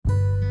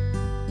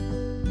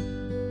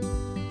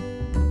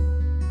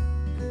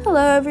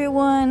Hello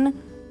everyone,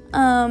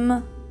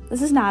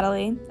 this is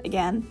Natalie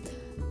again.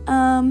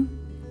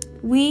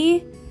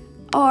 We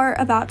are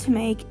about to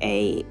make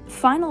a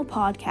final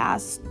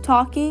podcast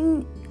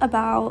talking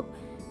about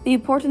the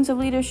importance of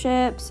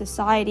leadership,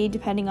 society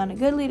depending on a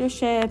good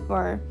leadership,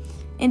 or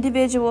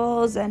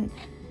individuals and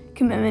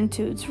commitment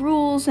to its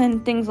rules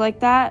and things like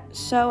that.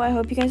 So I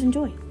hope you guys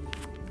enjoy.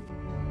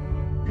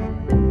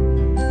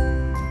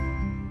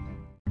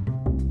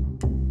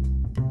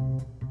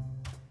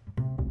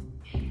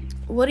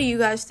 What do you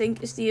guys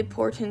think is the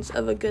importance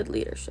of a good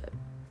leadership?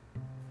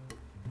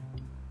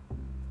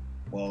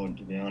 Well,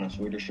 to be honest,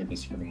 leadership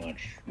is pretty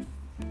much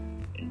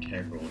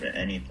integral to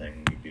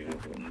anything we do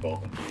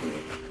involving people.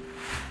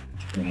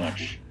 It's pretty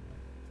much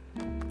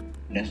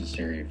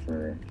necessary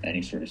for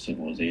any sort of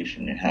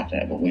civilization. You have to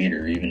have a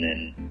leader, even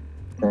in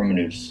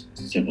primitive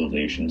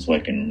civilizations,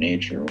 like in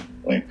nature,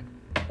 like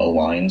a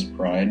lion's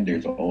pride.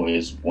 There's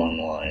always one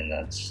lion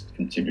that's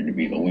considered to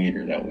be the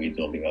leader that leads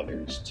all the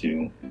others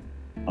to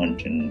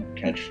hunt and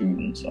catch food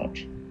and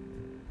such.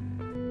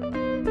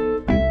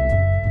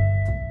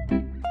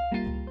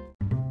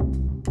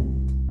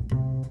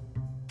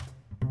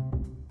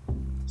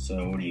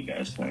 So what do you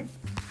guys think?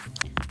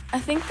 I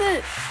think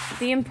that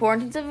the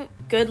importance of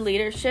good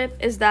leadership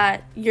is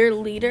that your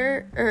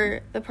leader, or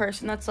the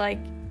person that's like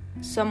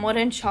somewhat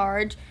in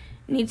charge,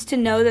 needs to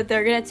know that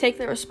they're going to take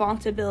the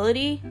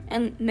responsibility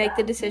and make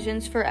the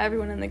decisions for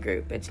everyone in the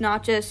group. It's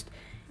not just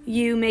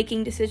you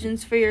making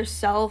decisions for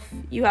yourself.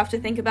 You have to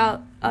think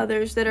about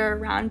others that are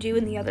around you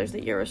and the others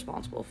that you're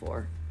responsible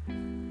for.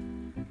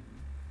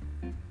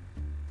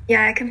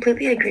 Yeah, I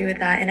completely agree with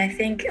that. And I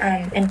think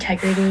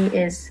integrity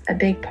is a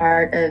big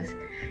part of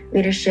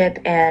leadership.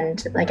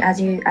 And like as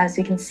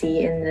we can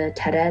see in the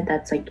TED-Ed,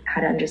 that's like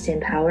how to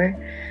understand power.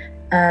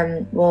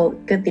 Well,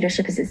 good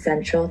leadership is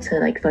essential to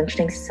like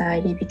functioning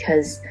society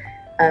because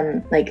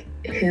like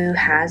who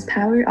has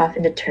power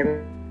often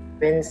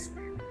determines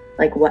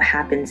like what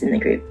happens in the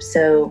group.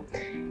 So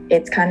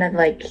it's kind of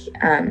like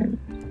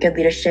good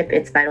leadership.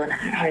 It's vital in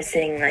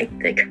harnessing like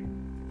the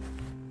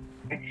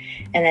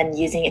and then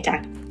using it to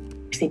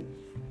actually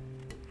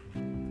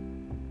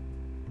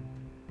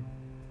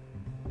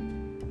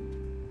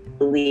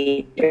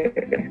leader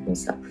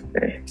himself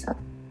or herself.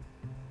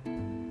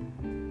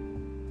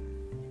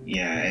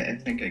 Yeah, I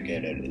think I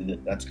get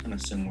it. That's kind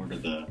of similar to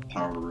the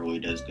Power Really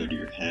Does Go to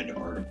Your Head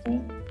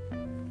article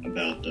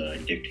about the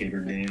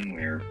dictator game,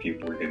 where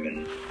people were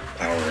given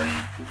power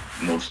and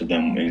most of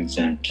them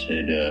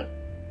exempted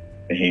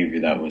behavior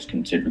that was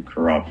considered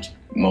corrupt.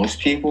 Most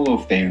people,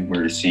 if they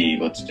were to see,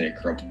 let's say, a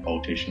corrupt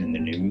politician in the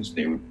news,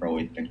 they would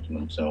probably think to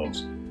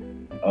themselves,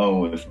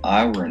 oh, if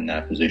I were in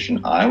that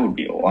position, I would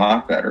be a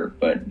lot better.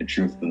 But the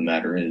truth of the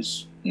matter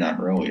is, not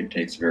really. It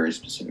takes a very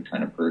specific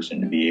kind of person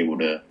to be able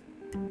to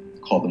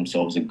call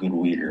themselves a good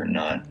leader and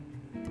not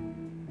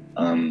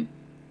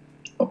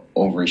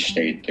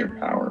overstate their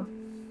power.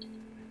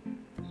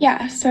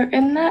 Yeah, so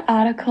in that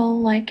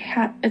article,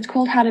 it's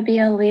called How to Be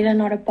a Leader,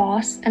 Not a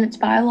Boss, and it's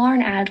by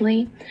Lauren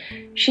Adley.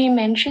 She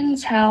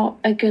mentions how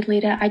a good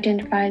leader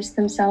identifies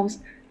themselves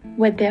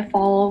with their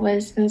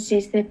followers and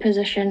sees their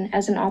position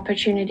as an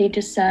opportunity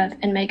to serve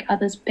and make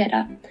others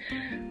better.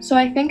 So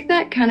I think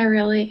that kind of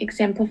really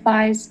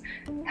exemplifies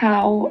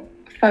how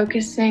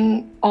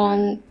focusing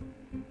on,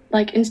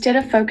 like, instead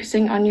of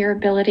focusing on your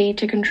ability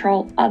to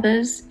control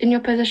others in your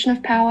position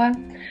of power,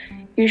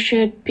 you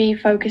should be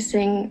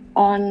focusing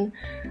on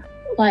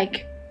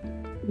like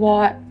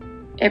what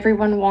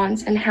everyone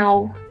wants and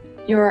how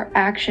your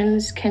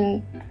actions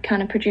can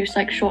kind of produce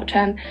like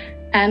short-term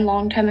and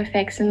long-term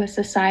effects in the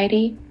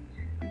society.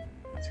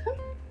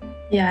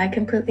 Yeah, I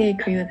completely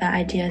agree with that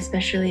idea,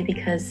 especially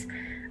because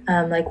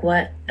like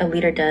what a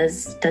leader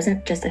does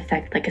doesn't just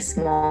affect like a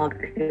small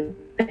group.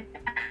 It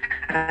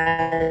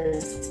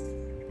has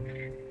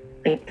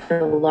like a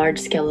large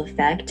scale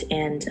effect,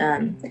 and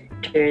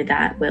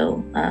that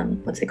will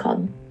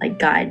like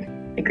guide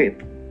a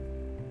group.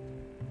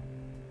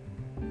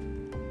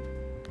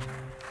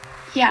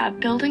 Yeah,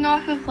 building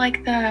off of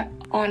like the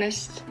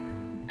honest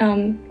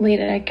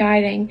leader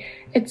guiding,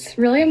 it's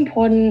really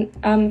important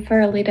for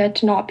a leader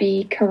to not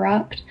be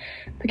corrupt,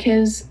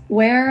 because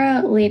where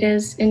a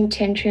leader's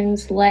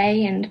intentions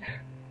lay and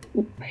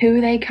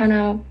who they kind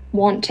of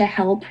want to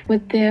help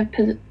with their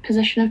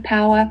position of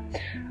power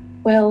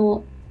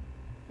will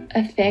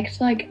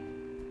affect like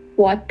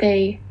what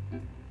they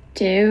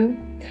do.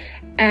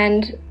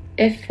 And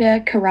if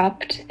they're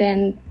corrupt,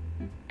 then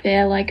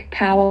their like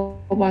power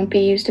won't be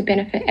used to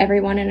benefit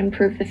everyone and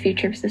improve the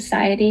future of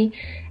society,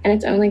 and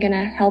it's only going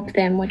to help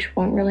them, which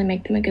won't really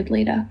make them a good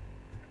leader.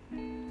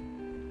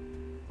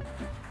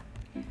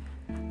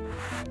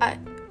 I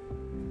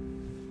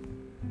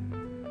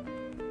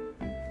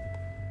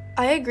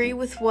agree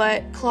with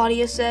what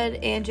Claudia said,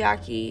 and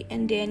Jackie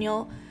and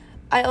Daniel.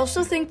 I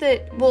also think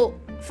that, well,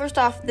 first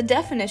off, the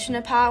definition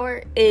of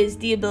power is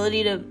the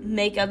ability to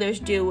make others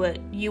do what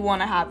you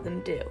want to have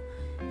them do.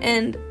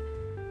 And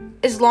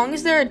as long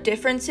as there are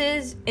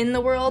differences in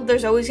the world,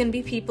 there's always going to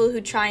be people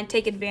who try and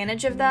take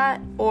advantage of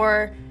that,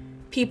 or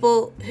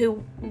people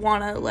who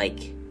want to,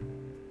 like,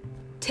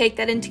 take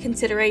that into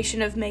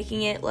consideration of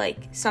making it like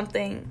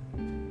something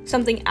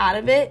out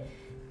of it.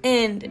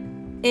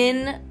 And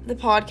in the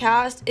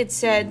podcast, it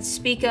said,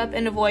 speak up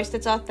in a voice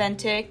that's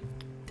authentic,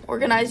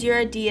 organize your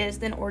ideas,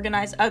 then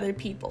organize other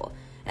people.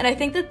 And I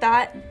think that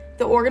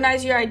the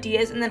organize your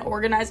ideas and then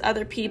organize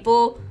other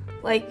people,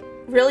 like,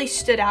 really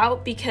stood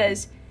out,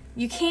 because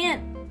you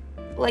can't,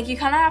 like, you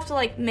kind of have to,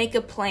 like, make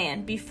a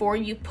plan before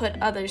you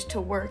put others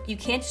to work. You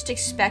can't just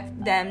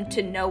expect them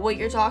to know what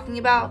you're talking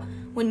about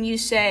when you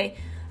say,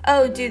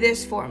 oh, do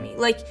this for me.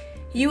 Like,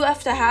 you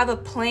have to have a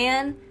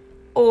plan,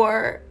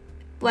 or,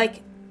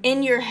 like,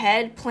 in your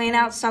head, plan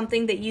out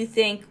something that you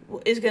think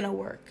is going to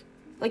work.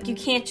 Like, you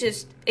can't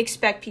just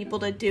expect people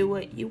to do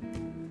what you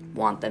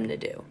want them to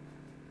do.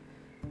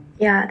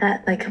 Yeah,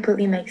 that like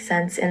completely makes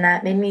sense, and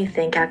that made me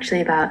think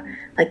actually about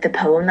like the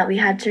poem that we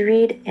had to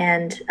read,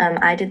 and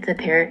I did the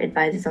Parrot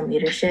Advises on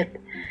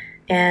Leadership,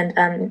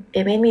 and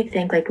it made me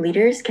think like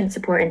leaders can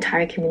support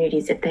entire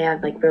communities if they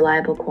have like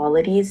reliable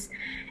qualities,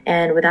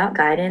 and without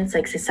guidance,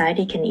 like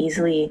society can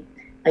easily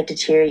like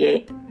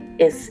deteriorate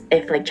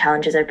if like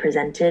challenges are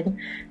presented.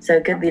 So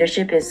good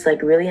leadership is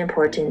like really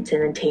important to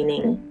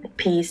maintaining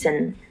peace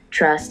and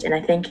trust, and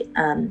I think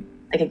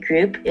like a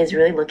group is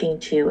really looking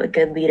to a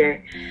good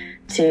leader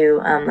to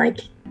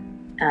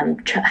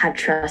have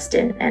trust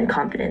and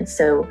confidence.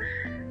 So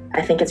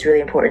I think it's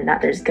really important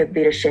that there's good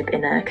leadership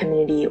in a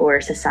community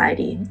or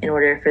society in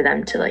order for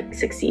them to like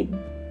succeed.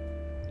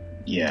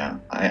 Yeah,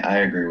 I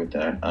agree with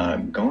that.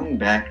 Going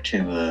back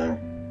to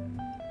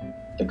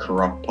the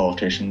corrupt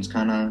politicians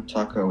kind of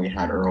talk that we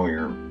had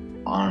earlier,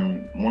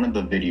 on one of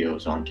the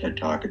videos on TED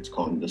Talk, it's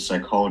called The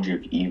Psychology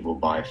of Evil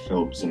by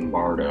Philip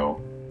Zimbardo.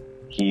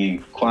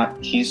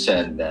 He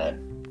said that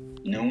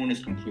no one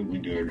is completely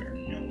good or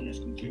no one is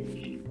completely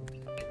evil.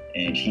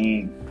 And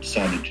he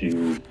decided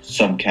to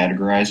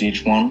subcategorize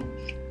each one.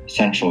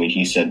 Essentially,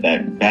 he said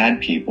that bad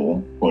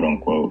people, quote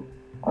unquote,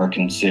 are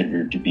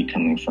considered to be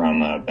coming from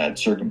bad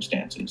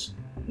circumstances.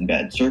 And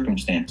bad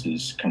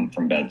circumstances come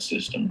from bad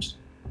systems.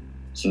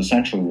 So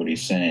essentially what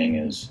he's saying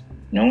is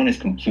no one is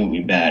completely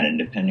bad, and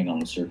depending on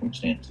the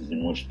circumstances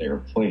in which they are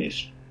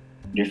placed,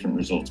 different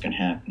results can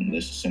happen.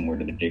 This is similar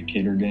to the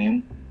dictator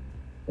game,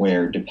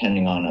 where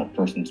depending on a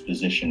person's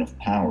position of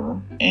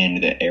power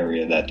and the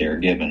area that they're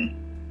given,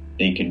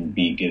 they can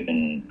be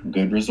given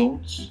good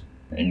results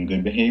and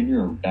good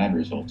behavior, or bad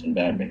results and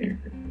bad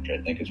behavior, which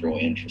I think is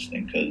really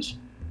interesting, because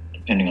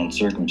depending on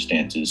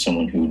circumstances,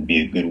 someone who would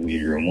be a good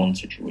leader in one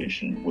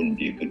situation wouldn't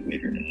be a good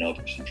leader in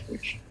another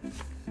situation.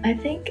 I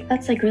think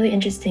that's like really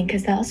interesting,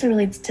 because that also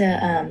relates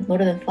to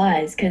Lord of the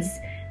Flies, because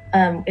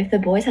if the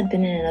boys had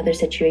been in another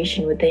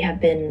situation, would they have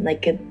been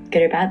like good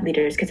or bad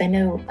leaders? Because I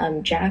know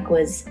Jack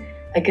was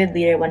a good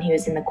leader when he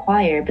was in the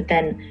choir, but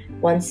then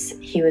once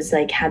he was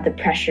like had the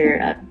pressure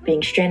of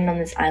being stranded on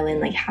this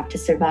island, like have to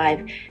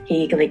survive,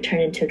 he like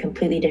turned into a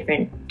completely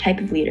different type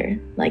of leader,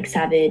 like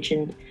savage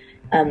and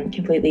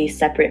completely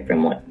separate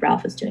from what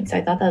Ralph was doing. So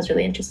I thought that was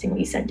really interesting what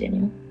you said,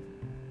 Daniel.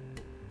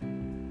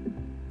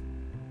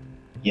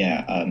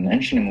 Yeah,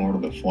 mentioning Lord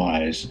of the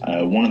Flies,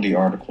 one of the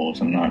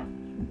articles,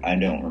 I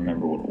don't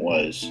remember what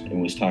it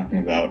was talking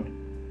about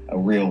a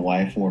real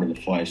life Lord of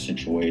the Flies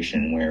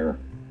situation where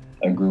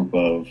a group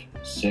of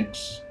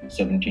 6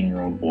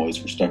 17-year-old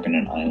boys were stuck on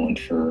an island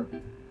for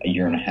a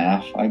year and a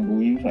half, I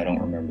believe. I don't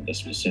remember the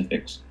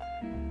specifics.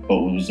 But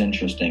what was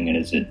interesting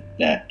is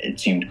that it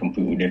seemed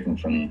completely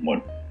different from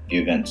what the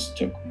events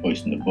took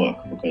place in the book,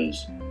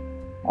 because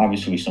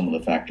obviously some of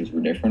the factors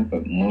were different,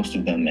 but most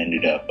of them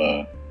ended up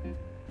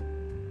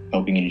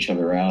helping each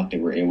other out. They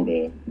were able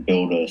to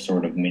build a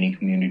sort of mini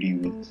community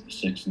with the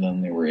 6 of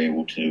them. They were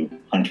able to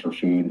hunt for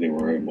food. They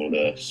were able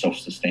to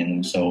self-sustain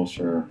themselves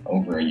for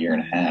over a year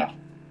and a half.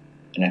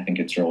 And I think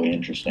it's really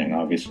interesting.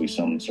 Obviously,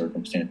 some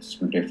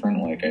circumstances were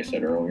different. Like I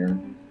said earlier,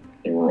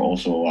 they were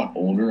also a lot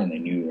older and they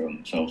knew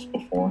themselves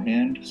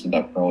beforehand. So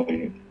that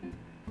probably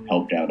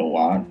helped out a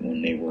lot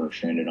when they were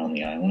stranded on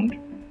the island.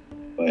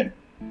 But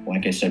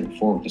like I said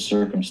before, with the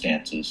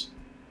circumstances,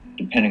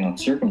 depending on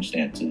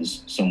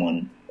circumstances,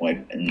 someone like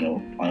in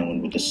the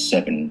island with the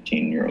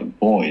 17-year-old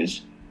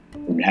boys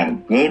would have a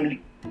good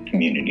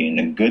community and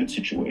a good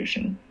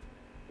situation,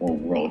 or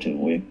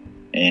relatively.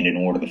 And in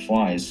Lord of the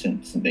Flies,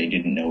 since they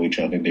didn't know each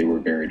other, they were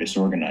very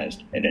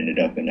disorganized. It ended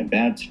up in a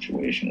bad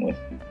situation with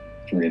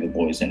 3 of the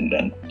boys ended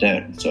up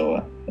dead.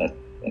 So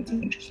that's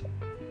interesting.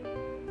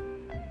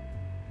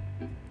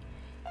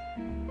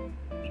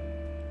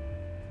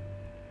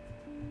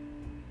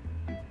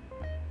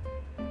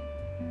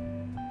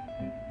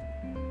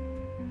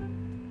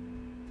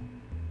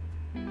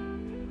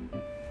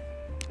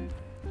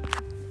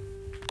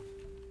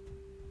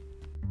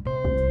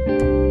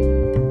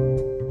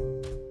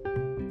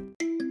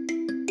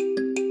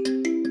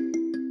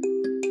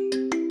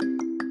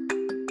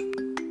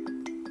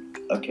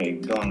 Okay,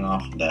 going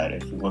off of that,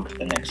 if we look at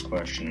the next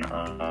question,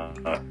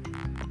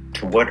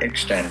 to what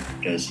extent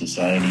does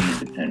society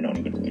depend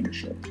on good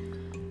leadership?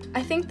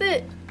 I think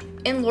that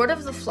in Lord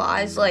of the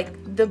Flies,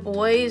 like, the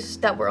boys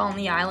that were on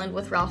the island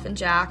with Ralph and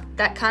Jack,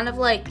 that kind of,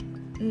 like,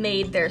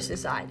 made their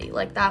society.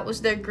 Like, that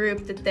was their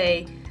group that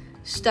they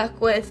stuck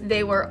with.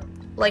 They were,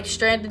 like,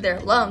 stranded there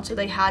alone, so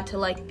they had to,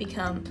 like,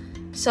 become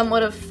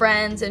somewhat of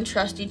friends and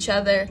trust each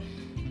other.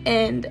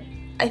 And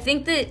I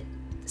think that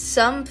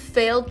some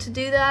failed to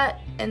do that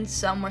and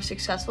some were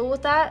successful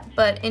with that.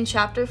 But in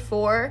chapter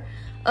 4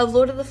 of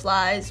Lord of the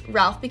Flies,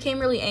 Ralph became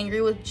really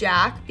angry with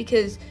Jack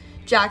because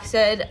Jack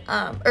said,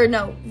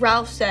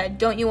 Ralph said,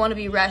 "Don't you want to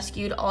be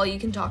rescued? All you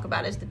can talk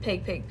about is the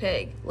pig, pig,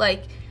 pig."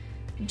 Like,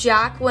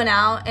 Jack went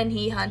out and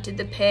he hunted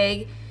the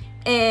pig,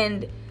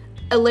 and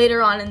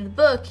later on in the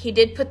book, he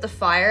did put the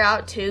fire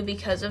out too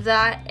because of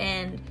that,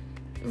 and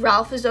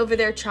Ralph is over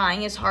there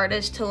trying his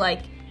hardest to,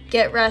 like,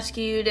 get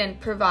rescued and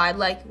provide,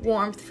 like,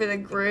 warmth for the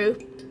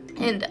group.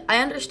 And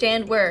I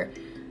understand where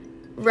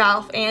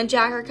Ralph and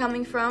Jack are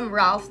coming from.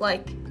 Ralph,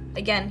 like,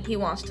 again, he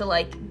wants to,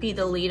 like, be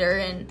the leader,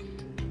 and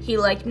he,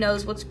 like,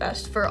 knows what's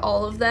best for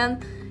all of them.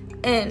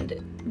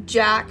 And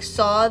Jack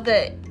saw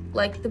that,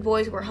 like, the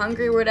boys were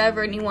hungry or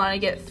whatever, and he wanted to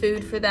get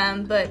food for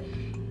them. But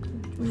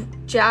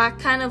Jack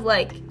kind of,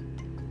 like,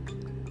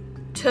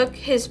 took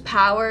his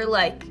power,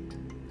 like,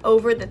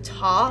 over the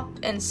top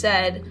and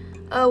said,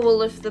 "Oh,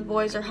 well, if the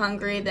boys are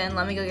hungry, then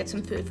let me go get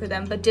some food for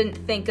them," but didn't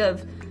think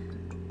of,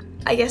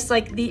 I guess,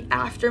 like, the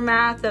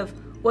aftermath of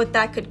what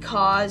that could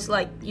cause.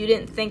 Like, you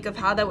didn't think of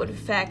how that would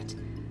affect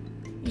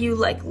you,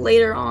 like,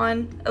 later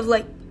on of,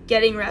 like,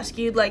 getting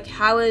rescued. Like,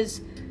 how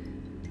is,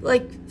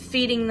 like,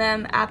 feeding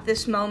them at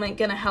this moment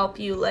gonna help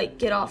you, like,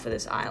 get off of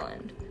this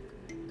island?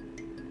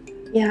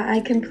 Yeah, I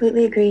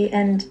completely agree,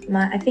 and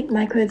I think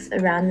my quote's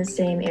around the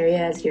same area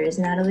as yours,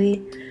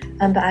 Natalie.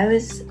 But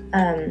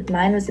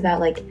mine was about,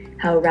 like,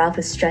 how Ralph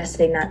was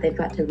stressing that they've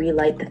got to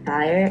relight the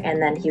fire,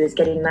 and then he was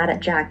getting mad at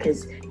Jack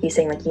because he's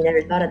saying, like, "You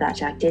never thought of that,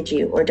 Jack, did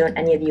you? Or don't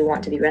any of you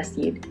want to be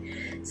rescued?"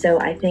 So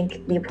I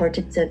think the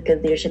importance of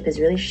good leadership is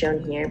really shown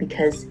here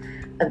because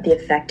of the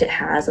effect it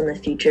has on the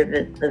future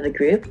of a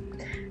group.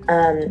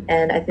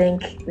 And I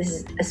think this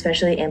is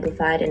especially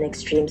amplified in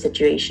extreme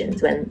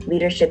situations when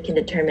leadership can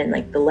determine,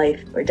 like, the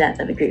life or death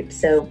of a group.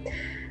 So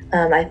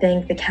I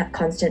think the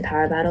constant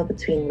power battle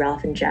between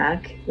Ralph and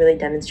Jack really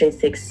demonstrates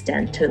the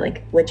extent to,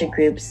 like, which a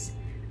group's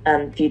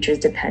future is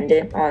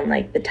dependent on,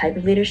 like, the type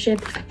of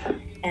leadership.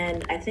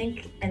 And I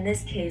think in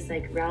this case,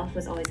 like, Ralph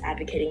was always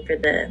advocating for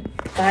the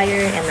fire,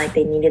 and, like,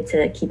 they needed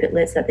to keep it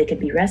lit so that they could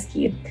be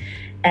rescued.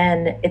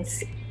 And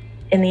it's,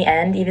 in the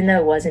end, even though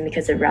it wasn't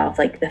because of Ralph,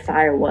 like, the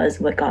fire was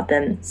what got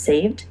them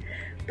saved.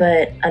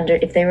 But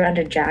if they were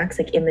under Jack's,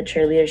 like,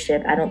 immature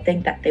leadership, I don't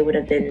think that they would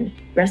have been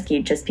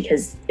rescued just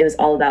because it was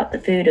all about the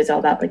food. It was all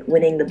about, like,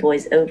 winning the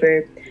boys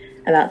over,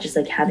 about just,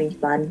 like, having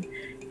fun.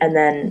 And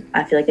then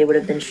I feel like they would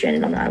have been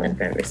stranded on the island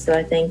forever. So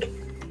I think,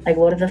 like,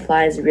 Lord of the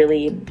Flies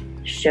really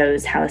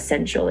shows how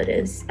essential it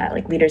is that,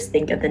 like, leaders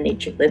think of the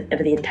nature of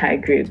the entire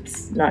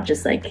groups, not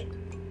just, like,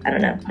 I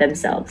don't know,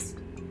 themselves.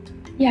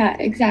 Yeah,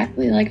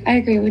 exactly. Like, I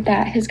agree with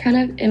that. His kind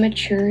of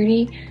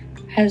immaturity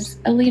as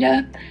a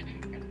leader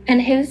and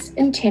his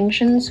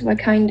intentions were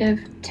kind of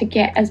to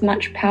get as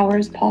much power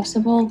as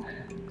possible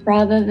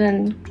rather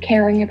than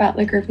caring about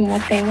the group and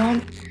what they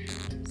want.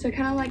 So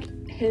kind of like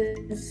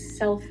his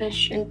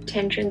selfish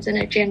intentions and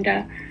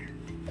agenda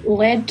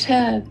led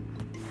to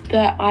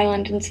the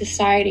island and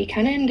society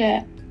kind of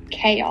into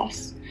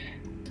chaos,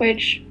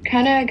 which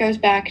kind of goes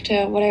back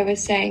to what I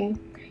was saying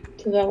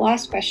to the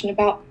last question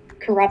about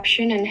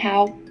corruption and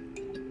how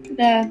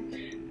the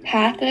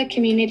path the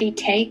community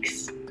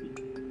takes,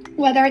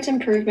 whether it's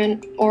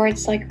improvement or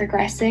it's, like,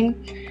 regressing,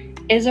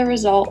 is a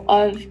result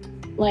of,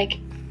 like,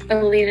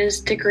 a leader's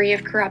degree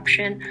of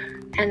corruption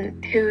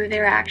and who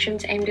their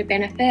actions aim to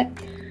benefit.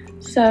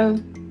 So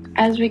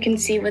as we can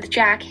see with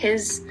Jack,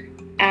 his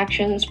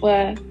actions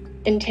were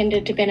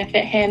intended to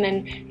benefit him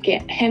and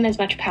get him as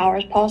much power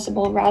as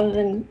possible rather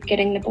than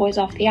getting the boys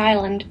off the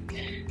island,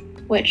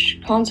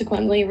 which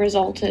consequently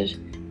resulted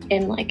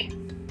in, like,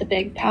 the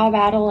big power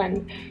battle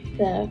and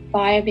the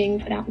fire being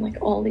put out and,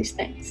 like, all these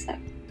things. So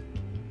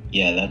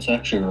yeah, that's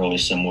actually really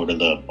similar to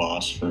the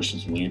boss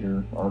versus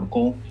leader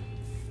article,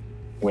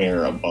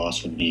 where a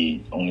boss would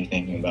be only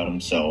thinking about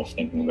himself,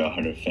 thinking about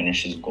how to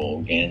finish his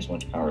goal, gain as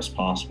much power as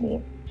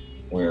possible,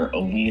 where a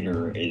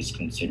leader is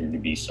considered to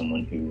be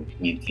someone who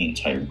leads the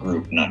entire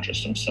group, not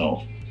just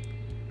himself.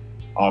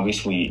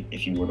 Obviously,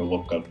 if you were to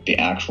look up the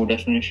actual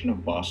definition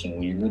of boss and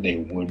leader, they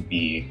would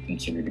be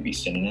considered to be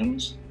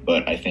synonyms,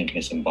 but I think in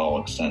a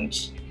symbolic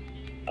sense,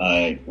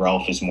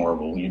 Ralph is more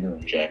of a leader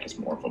and Jack is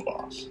more of a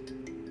boss.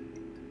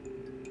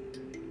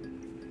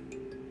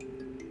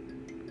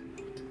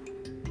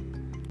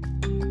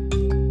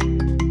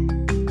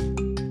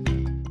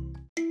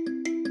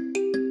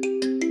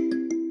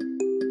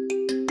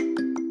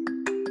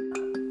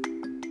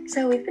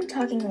 So we've been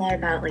talking a lot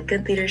about, like,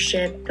 good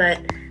leadership, but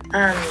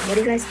what do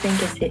you guys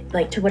think is it,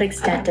 like, to what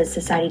extent does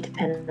society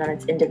depend on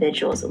its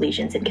individuals'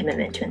 allegiance and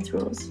commitment to its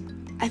rules?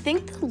 I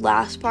think the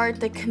last part,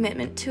 the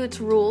commitment to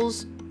its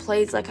rules,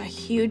 plays, like, a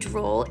huge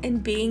role in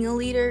being a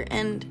leader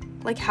and,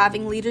 like,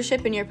 having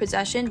leadership in your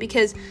possession,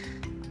 because,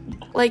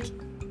 like,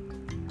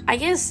 I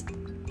guess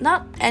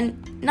not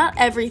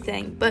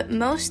everything, but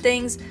most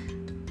things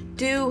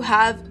do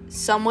have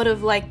somewhat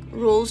of like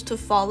rules to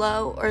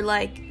follow or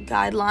like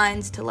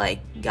guidelines to like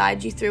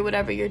guide you through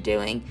whatever you're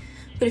doing.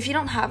 But if you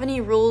don't have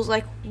any rules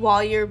like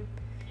while you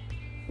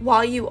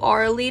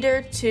are a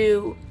leader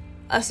to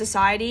a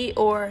society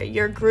or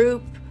your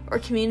group or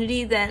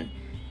community, then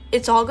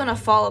it's all gonna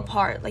fall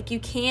apart. Like, you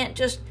can't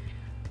just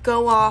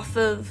go off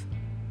of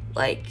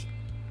like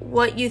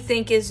what you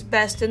think is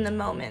best in the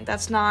moment.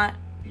 That's not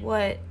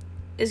what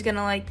is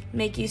gonna like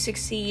make you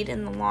succeed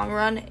in the long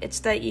run. It's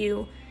that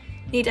you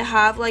need to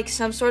have like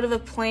some sort of a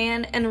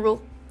plan and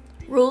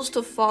rules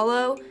to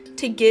follow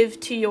to give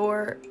to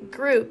your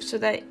group so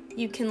that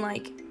you can,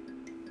 like,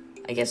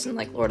 I guess in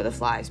like Lord of the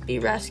Flies, be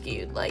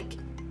rescued. Like,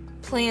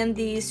 plan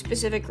these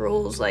specific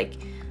rules, like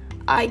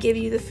I give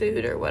you the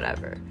food or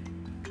whatever.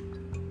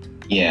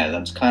 Yeah,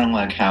 that's kind of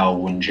like how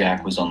when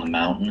Jack was on the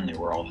mountain and they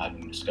were all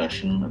having a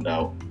discussion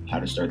about how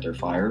to start their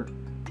fire,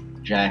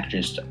 Jack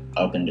just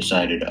up and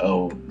decided,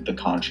 oh, the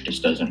conch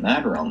just doesn't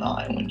matter on the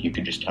island. You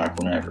could just talk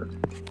whenever.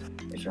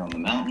 If you're on the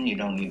mountain, you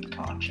don't need the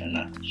conch.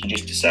 And he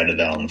just decided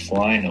that on the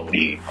fly.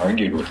 Nobody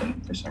argued with him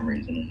for some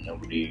reason, and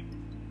nobody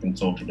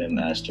consulted him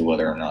as to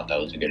whether or not that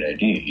was a good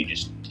idea. He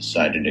just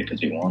decided it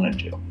because he wanted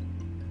to.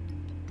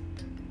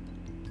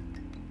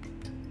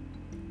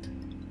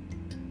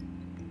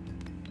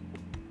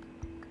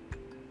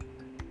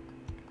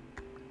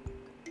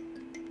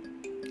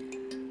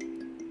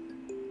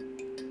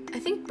 I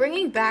think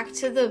bringing back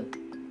to the,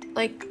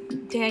 like,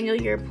 Daniel,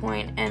 your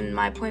point and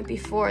my point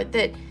before,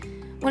 that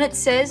when it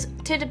says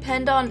to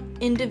depend on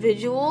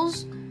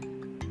individuals,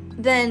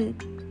 then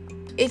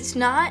it's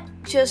not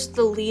just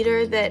the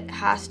leader that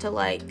has to,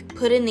 like,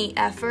 put in the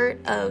effort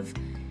of,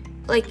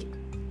 like,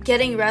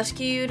 getting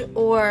rescued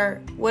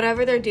or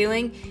whatever they're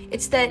doing.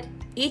 It's that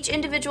each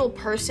individual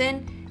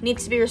person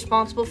needs to be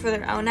responsible for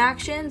their own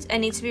actions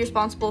and needs to be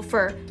responsible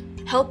for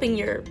helping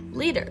your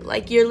leader.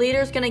 Like, your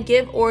leader's going to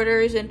give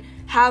orders and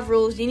have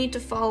rules. You need to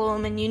follow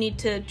them, and you need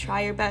to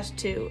try your best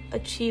to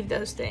achieve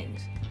those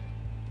things.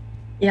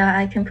 Yeah,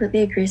 I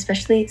completely agree,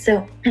 especially,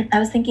 so I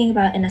was thinking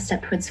about In a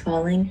Step Towards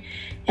Falling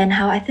and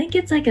how I think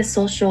it's like a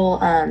social,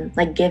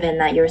 like, given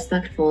that you're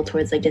respectful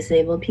towards, like,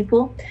 disabled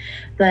people,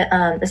 but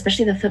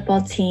especially the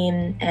football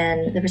team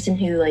and the person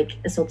who, like,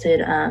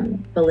 assaulted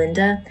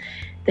Belinda,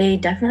 they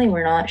definitely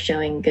were not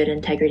showing good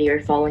integrity or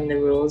following the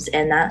rules,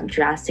 and that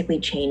drastically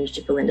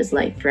changed Belinda's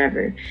life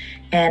forever.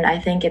 And I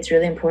think it's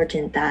really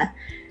important that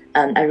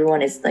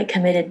everyone is, like,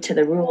 committed to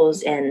the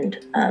rules and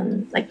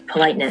like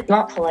politeness,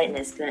 not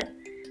politeness, but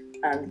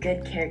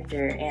good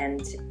character.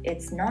 And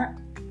it's not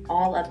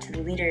all up to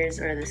the leaders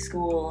or the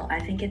school. I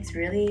think it's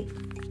really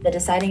the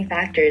deciding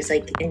factors,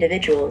 like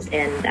individuals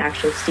and the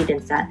actual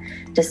students, that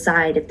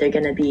decide if they're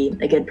going to be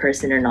a good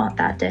person or not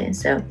that day.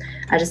 So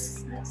I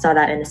just saw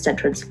that in A Step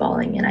Towards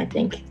Falling, and I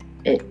think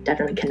it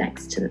definitely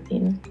connects to the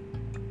theme.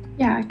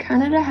 Yeah,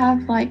 kind of to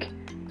have like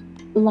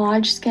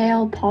large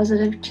scale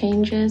positive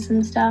changes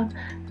and stuff,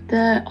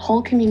 the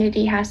whole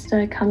community has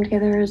to come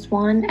together as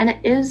one, and it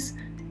is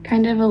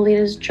kind of a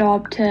leader's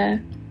job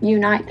to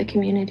unite the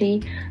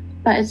community,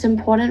 but it's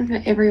important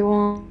for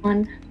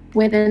everyone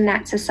within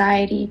that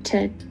society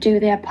to do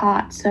their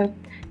part. So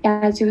yeah,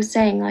 as you were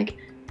saying, like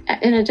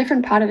in a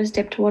different part of A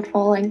Step Toward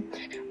Falling,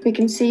 we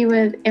can see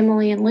with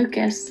Emily and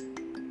Lucas,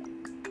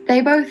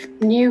 they both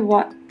knew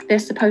what they're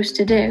supposed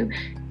to do.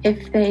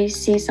 If they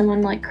see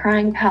someone like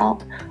crying for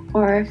help,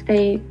 or if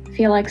they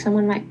feel like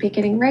someone might be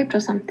getting raped or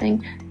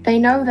something, they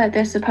know that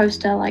they're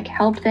supposed to like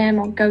help them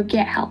or go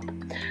get help.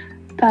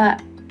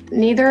 But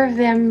neither of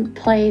them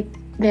played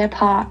their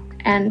part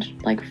and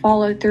like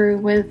followed through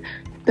with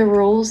the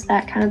rules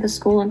that kind of the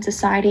school and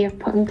society have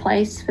put in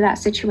place for that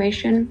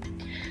situation.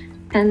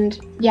 And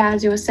yeah,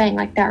 as you were saying,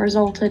 like that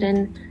resulted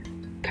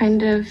in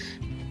kind of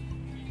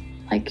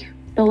like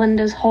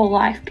Belinda's whole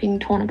life being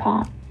torn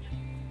apart.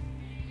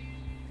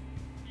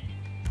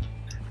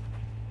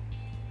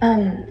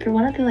 For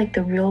one of the like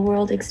the real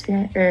world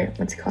experience, or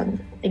what's it called,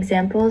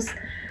 examples,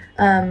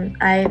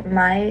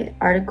 my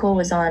article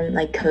was on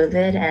like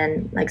COVID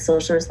and like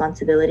social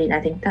responsibility, and I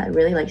think that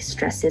really like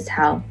stresses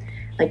how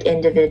like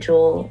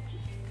individual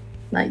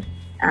like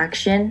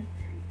action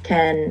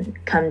can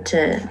come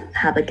to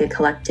have like a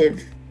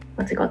collective,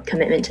 what's it called,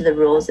 commitment to the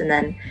rules, and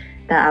then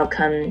that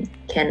outcome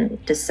can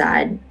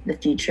decide the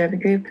future of a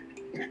group.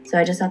 So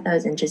I just thought that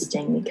was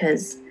interesting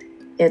because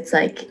it's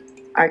like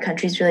our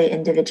country's really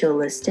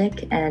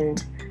individualistic,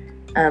 and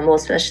well,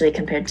 especially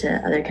compared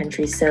to other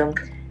countries. So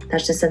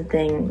that's just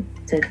something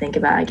to think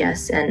about, I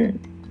guess. And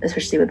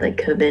especially with like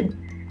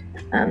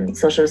COVID,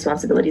 social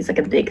responsibility is like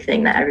a big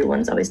thing that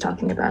everyone's always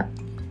talking about.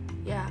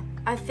 Yeah,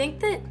 I think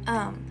that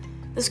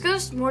this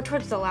goes more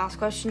towards the last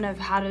question of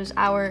how does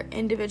our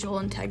individual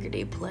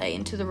integrity play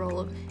into the role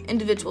of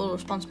individual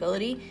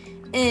responsibility.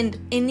 And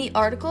in the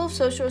article of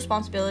social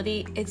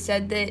responsibility, it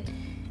said that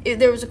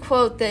there was a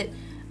quote that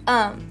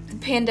the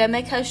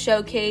pandemic has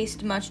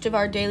showcased much of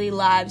our daily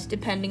lives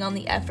depending on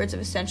the efforts of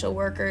essential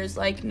workers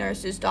like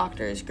nurses,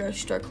 doctors, grocery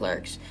store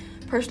clerks,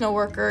 personal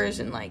workers,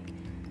 and like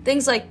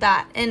things like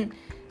that. And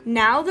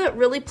now that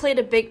really played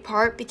a big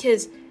part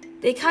because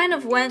they kind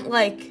of went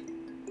like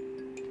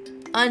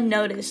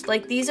unnoticed.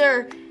 Like,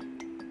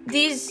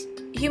 these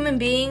human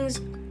beings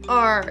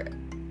are,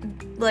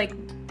 like,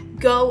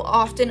 go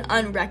often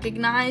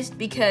unrecognized,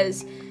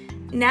 because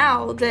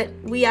now that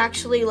we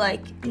actually,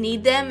 like,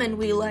 need them and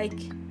we, like,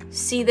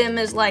 see them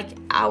as, like,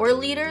 our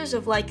leaders,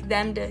 of, like,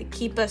 them to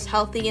keep us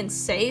healthy and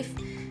safe,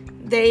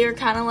 they are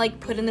kind of, like,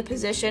 put in the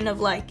position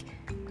of, like,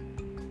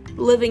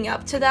 living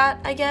up to that,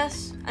 I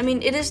guess. I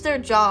mean, it is their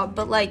job,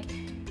 but, like,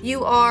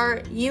 you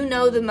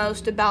know the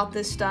most about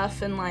this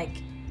stuff and,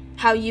 like,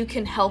 how you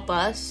can help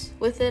us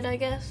with it, I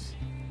guess.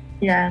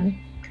 Yeah.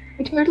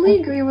 I totally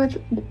agree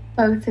with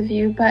both of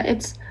you, but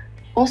it's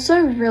also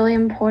really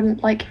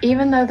important, like,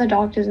 even though the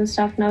doctors and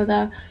stuff know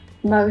the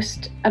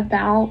most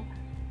about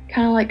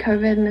kind of like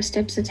COVID and the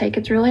steps to take,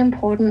 it's really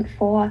important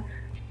for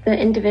the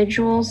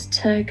individuals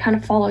to kind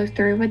of follow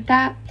through with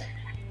that.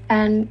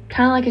 And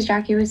kind of like as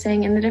Jackie was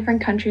saying, in the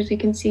different countries, we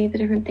can see the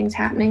different things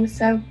happening.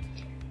 So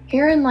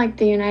here in, like,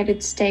 the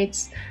United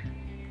States,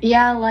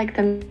 yeah, like,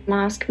 the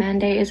mask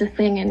mandate is a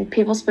thing and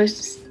people are supposed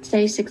to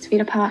stay 6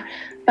 feet apart,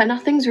 but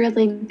nothing's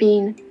really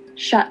been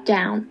shut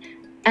down.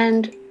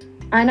 And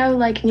I know,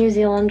 like, New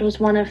Zealand was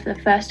one of the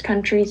first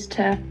countries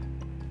to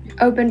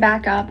open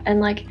back up, and,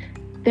 like,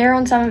 they're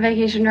on summer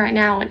vacation right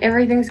now and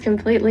everything's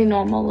completely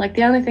normal. Like,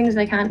 the only thing is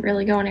they can't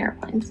really go on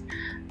airplanes.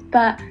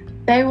 But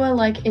they were,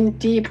 like, in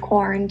deep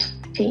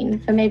quarantine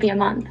for maybe a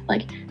month.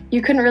 Like,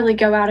 you couldn't really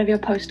go out of your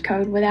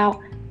postcode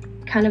without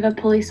kind of a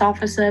police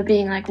officer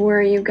being like, where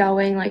are you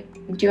going? Like,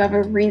 do you have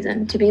a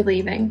reason to be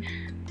leaving?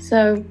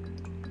 So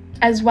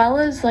as well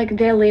as, like,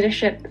 their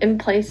leadership in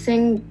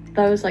placing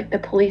those, like, the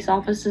police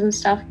officers and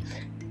stuff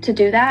to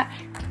do that,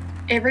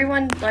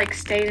 everyone, like,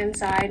 stayed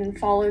inside and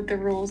followed the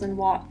rules and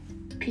what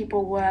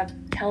people were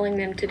telling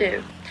them to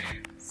do.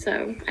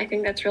 So I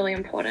think that's really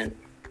important.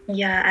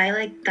 Yeah,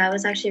 that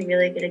was actually a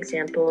really good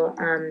example.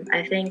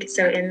 I think,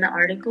 so in the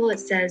article, it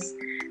says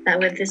that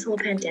with this whole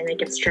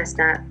pandemic, it's stressed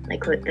that,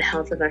 like, the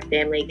health of our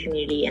family,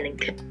 community,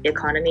 and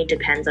economy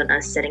depends on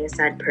us setting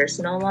aside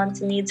personal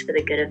wants and needs for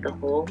the good of the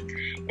whole.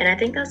 And I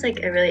think that's,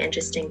 like, a really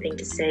interesting thing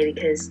to say,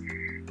 because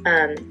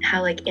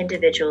how, like,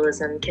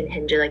 individualism can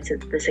hinder, like,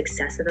 the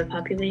success of a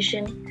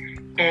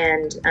population.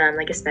 And,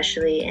 like,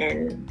 especially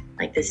in,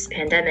 like, this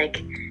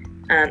pandemic,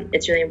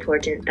 it's really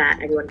important that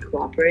everyone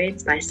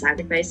cooperates by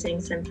sacrificing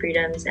some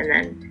freedoms, and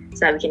then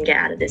so that we can get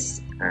out of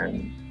this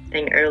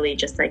thing early,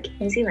 just like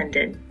New Zealand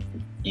did.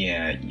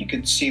 Yeah, you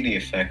could see the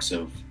effects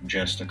of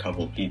just a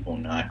couple people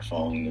not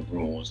following the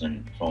rules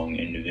and following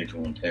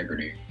individual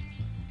integrity.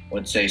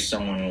 Let's say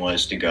someone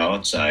was to go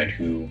outside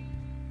who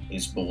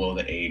is below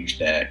the age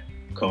that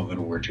COVID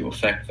were to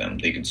affect them.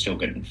 They could still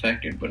get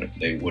infected, but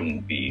they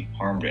wouldn't be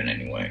harmed in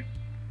any way.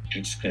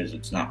 Just because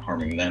it's not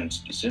harming them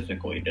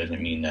specifically doesn't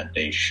mean that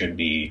they should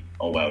be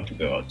allowed to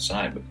go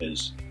outside,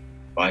 because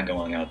by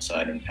going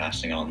outside and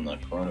passing on the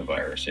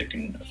coronavirus, it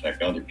can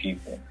affect other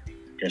people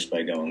just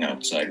by going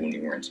outside when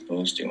you weren't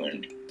supposed to.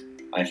 And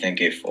I think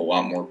if a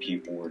lot more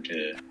people were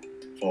to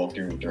follow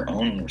through with their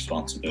own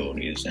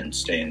responsibilities and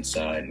stay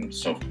inside and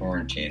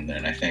self-quarantine,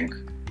 then I think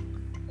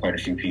quite a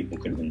few people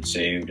could have been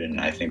saved,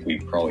 and I think we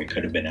probably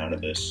could have been out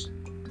of this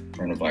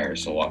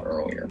coronavirus a lot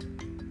earlier.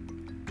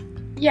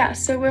 Yeah,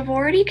 so we've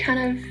already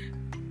kind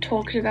of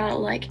talked about,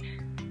 like,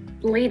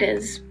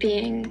 leaders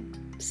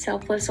being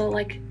selfless or,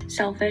 like,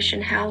 selfish,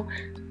 and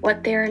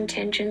what their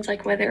intentions,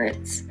 like, whether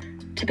it's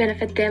to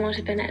benefit them or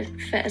to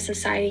benefit a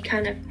society,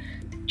 kind of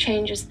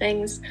changes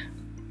things.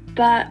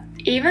 But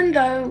even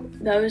though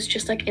those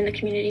just, like, in the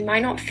community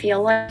might not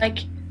feel like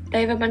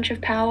they have a bunch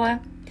of power,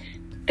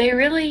 they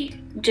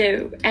really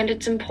do. And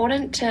it's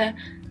important to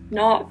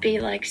not be,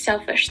 like,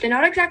 selfish. They're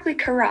not exactly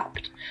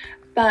corrupt,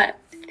 but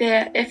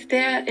if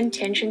their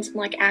intentions and,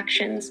 like,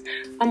 actions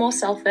are more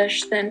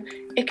selfish, then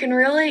it can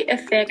really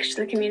affect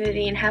the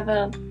community and have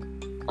a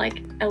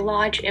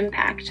large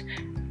impact.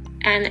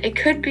 And it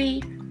could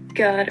be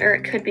good or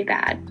it could be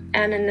bad.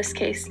 And in this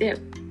case, it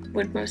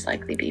would most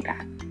likely be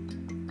bad.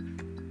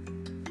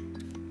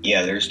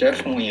 Yeah, there's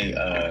definitely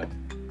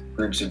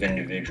groups of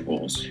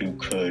individuals who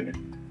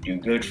could do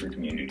good for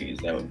communities.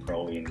 That would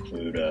probably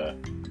include,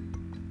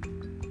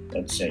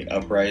 let's say,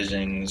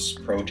 uprisings,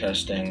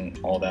 protesting,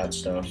 all that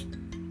stuff.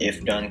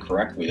 If done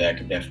correctly, that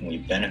could definitely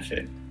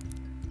benefit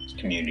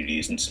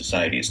communities and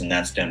societies, and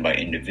that's done by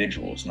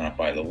individuals, not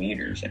by the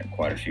leaders. And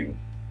quite a few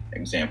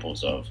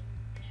examples of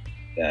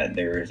that.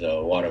 There is a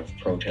lot of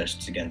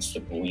protests against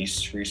the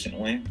police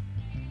recently.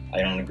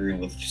 I don't agree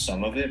with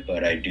some of it,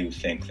 but I do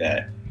think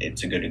that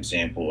it's a good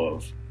example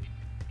of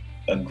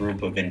a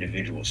group of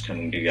individuals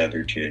coming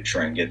together to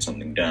try and get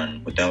something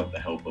done without the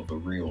help of a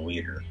real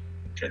leader,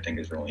 which I think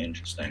is really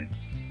interesting.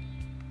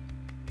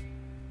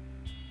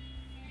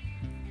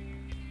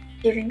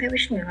 Do you think that we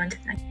should move on to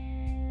that?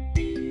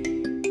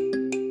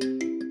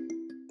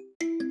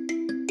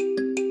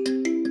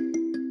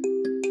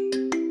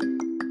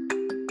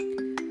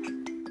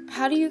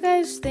 How do you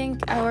guys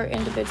think our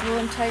individual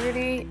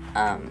integrity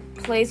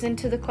plays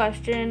into the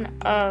question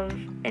of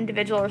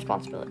individual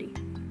responsibility?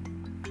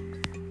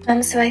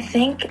 So I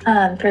think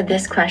for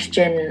this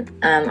question,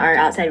 our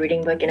outside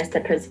reading book, In a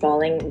Step Towards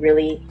Falling,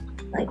 really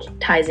like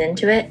ties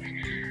into it.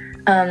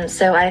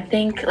 So I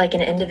think like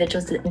an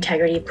individual's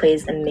integrity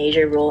plays a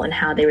major role in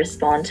how they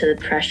respond to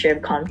the pressure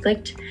of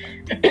conflict.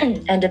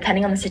 And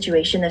depending on the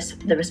situation,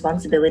 the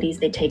responsibilities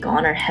they take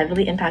on are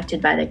heavily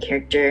impacted by their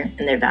character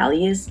and their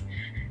values.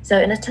 So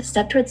in a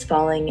step towards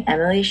falling,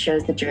 Emily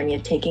shows the journey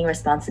of taking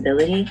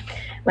responsibility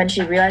when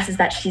she realizes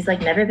that she's like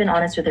never been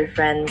honest with her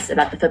friends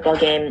about the football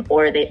game,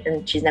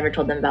 and she's never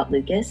told them about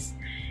Lucas.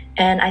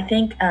 And I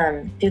think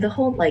through the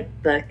whole like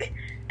book,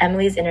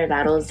 Emily's inner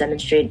battles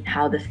demonstrate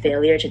how the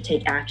failure to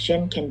take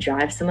action can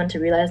drive someone to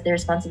realize their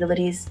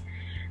responsibilities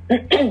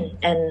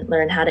and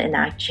learn how to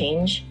enact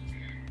change.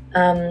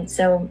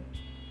 So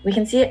we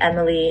can see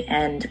Emily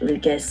and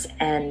Lucas,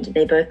 and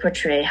they both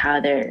portray how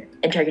their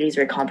integrities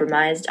were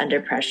compromised under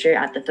pressure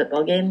at the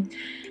football game.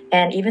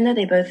 And even though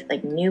they both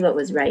like knew what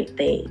was right,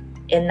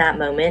 in that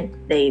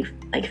moment they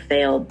like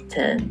failed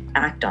to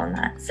act on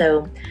that.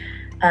 So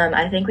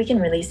I think we can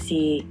really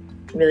see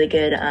really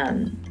good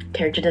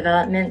character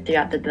development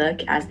throughout the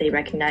book as they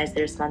recognize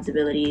their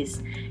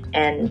responsibilities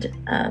and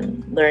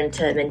learn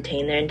to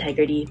maintain their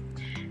integrity.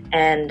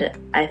 And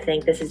I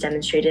think this is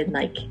demonstrated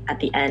like at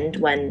the end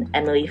when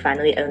Emily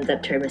finally owns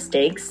up to her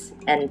mistakes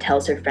and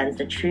tells her friends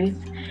the truth.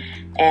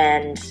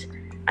 And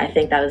I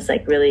think that was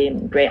like really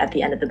great at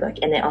the end of the book.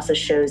 And it also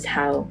shows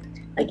how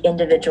like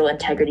individual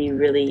integrity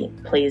really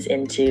plays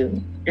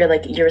into, or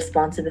like your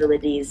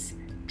responsibilities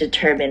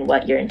determine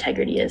what your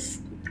integrity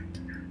is.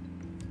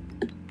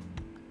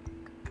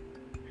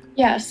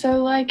 Yeah,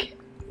 so like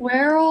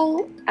we're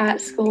all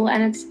at school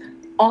and it's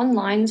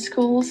online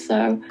school,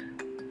 so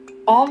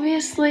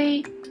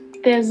obviously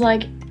there's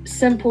like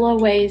simpler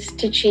ways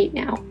to cheat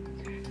now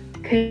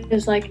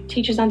because like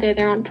teachers aren't there,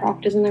 they're on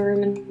proctors in the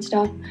room and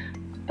stuff.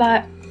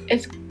 But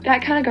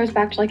that kind of goes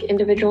back to like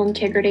individual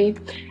integrity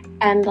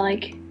and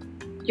like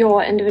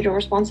your individual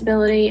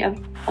responsibility of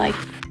like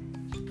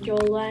you're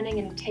learning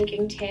and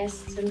taking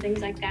tests and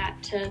things like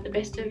that to the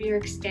best of your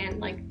extent,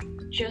 like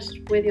just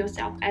with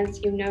yourself as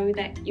you know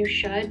that you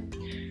should.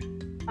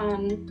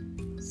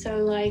 So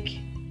like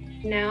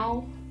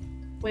now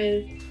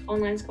with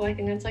online school, I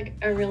think that's like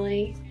a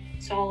really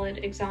solid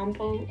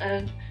example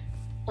of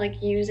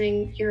like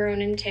using your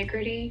own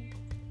integrity.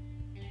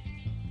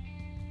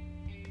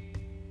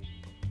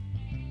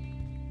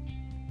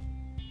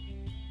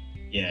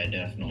 Yeah,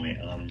 definitely.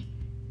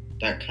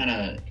 That kind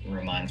of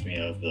reminds me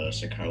of the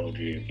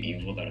psychology of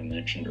evil that I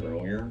mentioned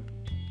earlier,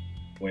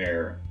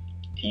 where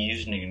he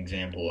used an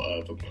example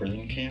of a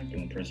prison camp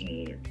and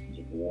prisoners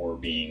of war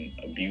being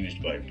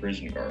abused by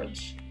prison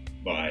guards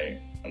by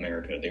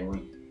America. They were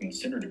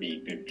considered to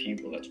be good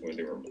people. That's why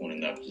they were put in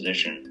that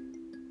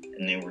position.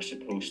 And they were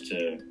supposed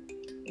to,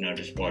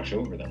 just watch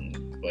over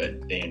them.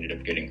 But they ended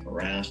up getting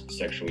harassed,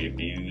 sexually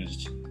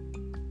abused,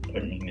 put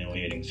in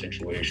humiliating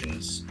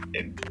situations.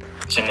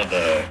 Some of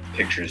the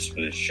pictures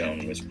was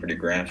shown was pretty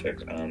graphic.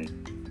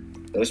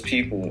 Those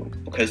people,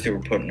 because they were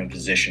put in a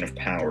position of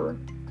power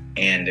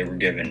and they were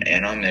given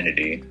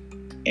anonymity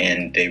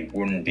and they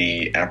wouldn't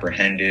be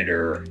apprehended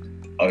or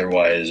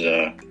otherwise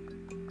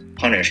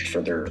punished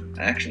for their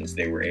actions,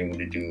 they were able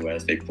to do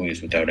as they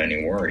pleased without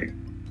any worry,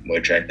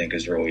 which I think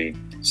is really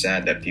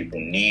sad that people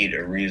need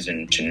a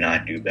reason to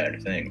not do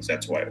bad things.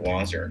 That's why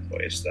laws are in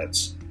place.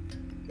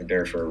 They're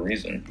there for a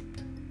reason.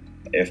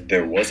 If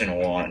there wasn't a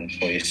law in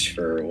place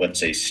for, let's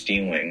say,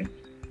 stealing,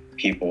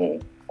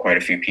 quite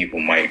a few people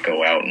might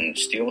go out and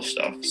steal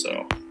stuff.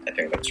 So I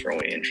think that's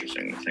really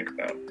interesting to think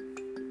about.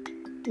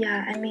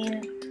 Yeah, I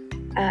mean,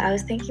 I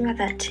was thinking about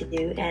that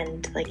too,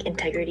 and like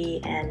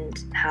integrity and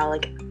how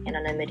like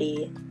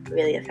anonymity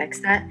really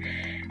affects that.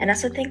 And I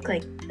also think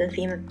like the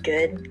theme of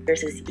good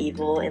versus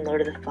evil in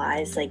Lord of the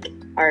Flies, like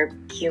are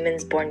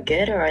humans born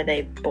good or are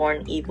they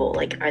born evil?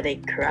 Like are they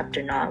corrupt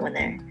or not when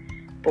they're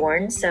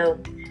born? So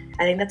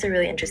I think that's a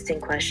really interesting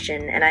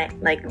question. And I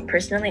like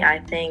personally, I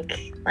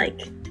think like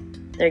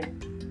they're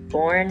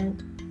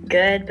born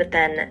good, but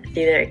then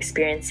through their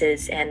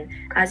experiences and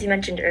as you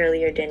mentioned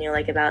earlier, Daniel,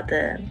 like about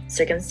the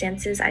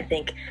circumstances, I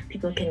think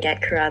people can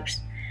get corrupt,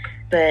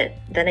 but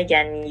then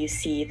again you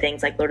see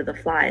things like Lord of the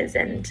Flies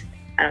and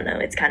I don't know,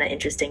 it's kind of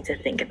interesting to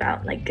think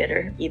about like good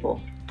or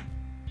evil.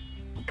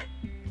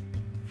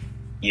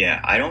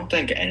 Yeah, I don't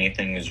think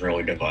anything is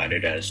really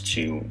divided as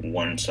to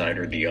one side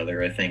or the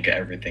other. I think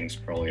everything's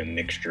probably a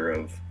mixture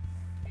of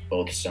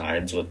both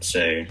sides. Let's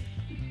say,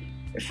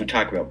 if we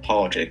talk about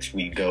politics,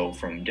 we go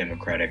from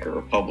Democratic or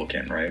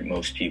Republican, right?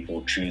 Most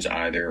people choose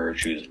either or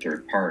choose a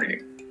third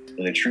party.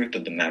 But the truth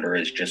of the matter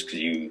is, just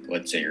because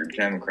let's say you're a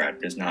Democrat,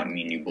 does not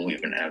mean you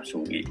believe in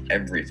absolutely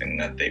everything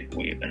that they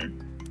believe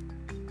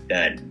in,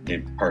 that the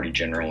party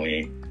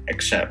generally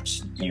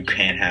accepts. You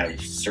can't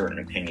have certain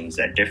opinions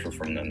that differ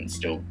from them and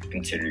still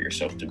consider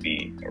yourself to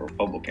be a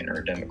Republican or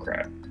a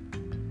Democrat.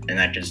 And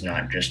that does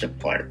not just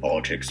apply to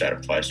politics, that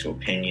applies to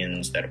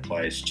opinions, that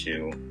applies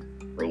to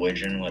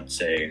religion. Let's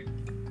say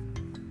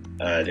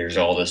there's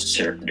all this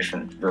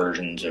different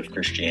versions of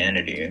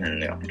Christianity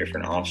and the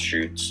different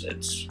offshoots.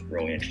 It's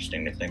really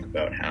interesting to think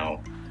about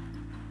how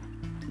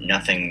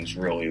nothing's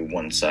really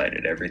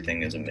one-sided.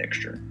 Everything is a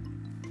mixture.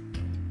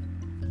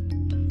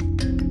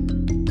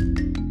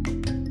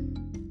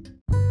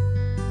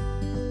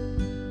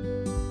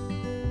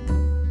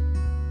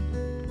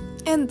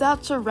 And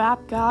that's a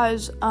wrap,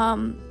 guys.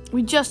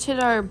 We just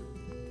hit our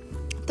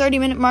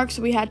 30-minute mark,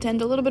 so we had to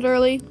end a little bit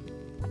early.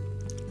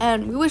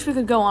 And we wish we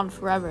could go on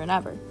forever and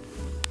ever.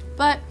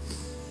 But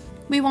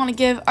we want to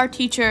give our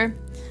teacher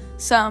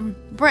some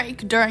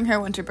break during her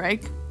winter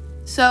break.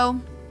 So,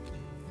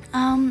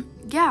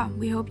 yeah,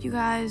 we hope you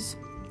guys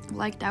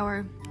liked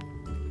our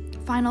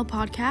final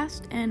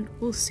podcast, and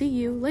we'll see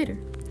you later.